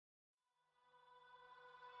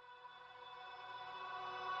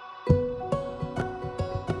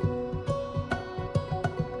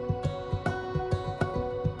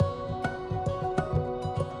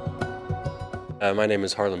My name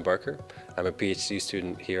is Harlan Barker. I'm a PhD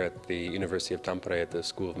student here at the University of Tampere at the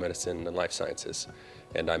School of Medicine and Life Sciences,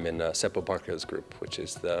 and I'm in Seppo Parkka's group, which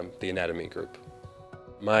is the anatomy group.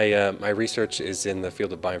 My research is in the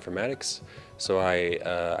field of bioinformatics, so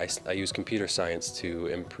I use computer science to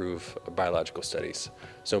improve biological studies.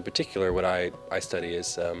 So in particular, what I study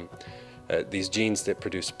is these genes that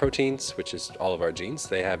produce proteins, which is all of our genes.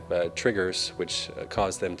 They have triggers which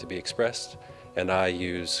cause them to be expressed, and I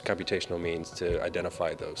use computational means to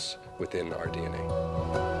identify those within our DNA.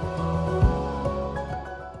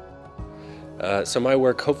 So my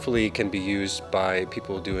work hopefully can be used by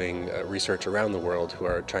people doing research around the world who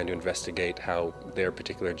are trying to investigate how their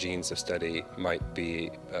particular genes of study might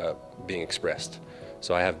be being expressed.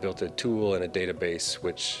 So I have built a tool and a database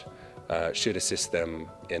which should assist them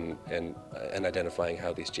in identifying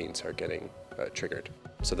how these genes are getting triggered.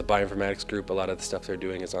 So the bioinformatics group, a lot of the stuff they're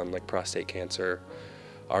doing is on like prostate cancer.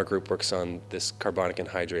 Our group works on this carbonic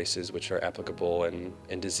anhydrases, which are applicable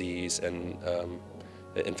in disease and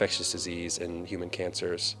infectious disease and human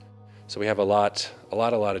cancers. So we have a lot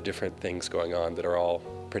of different things going on that are all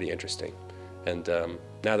pretty interesting. And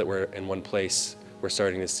now that we're in one place, we're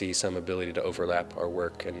starting to see some ability to overlap our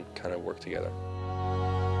work and kind of work together.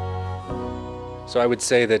 So I would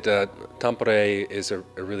say that Tampere is a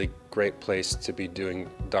really great place to be doing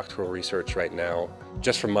doctoral research right now.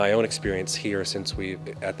 Just from my own experience here,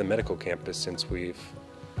 at the medical campus, since we've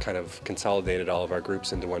kind of consolidated all of our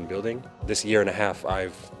groups into one building. This year and a half,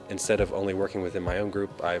 instead of only working within my own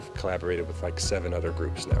group, I've collaborated with like 7 other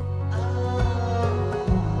groups now.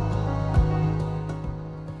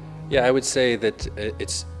 Yeah, I would say that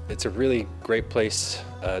it's a really great place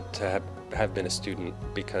to have been a student,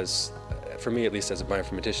 because for me, at least as a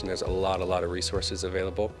bioinformatician, there's a lot of resources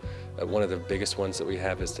available. One of the biggest ones that we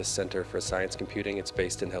have is the Center for Science Computing. It's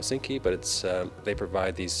based in Helsinki, but they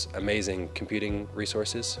provide these amazing computing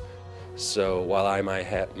resources. So while I might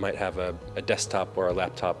have a desktop or a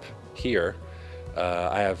laptop here,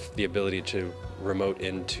 I have the ability to remote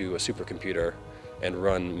into a supercomputer and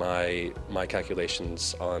run my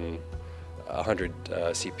calculations on 100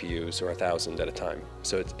 CPUs or 1,000 at a time.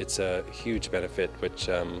 So it's a huge benefit, which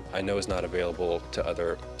I know is not available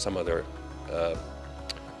to some other,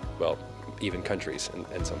 well, even countries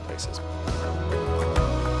in some places.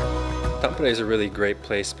 Tampere is a really great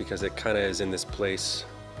place because it kind of is in this place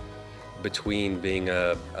between being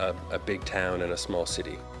a big town and a small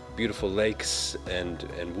city. Beautiful lakes and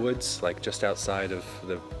woods, like just outside of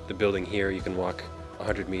the building here, you can walk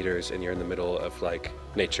 100 meters and you're in the middle of like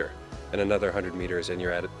nature, and another 100 meters and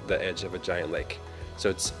you're at the edge of a giant lake. So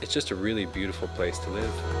it's just a really beautiful place to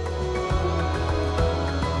live.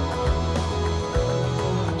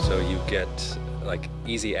 So you get like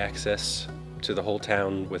easy access to the whole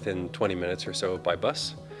town within 20 minutes or so by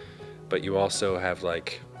bus, but you also have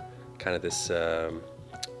like kind of this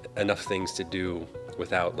enough things to do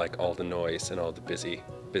without like all the noise and all the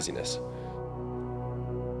busyness.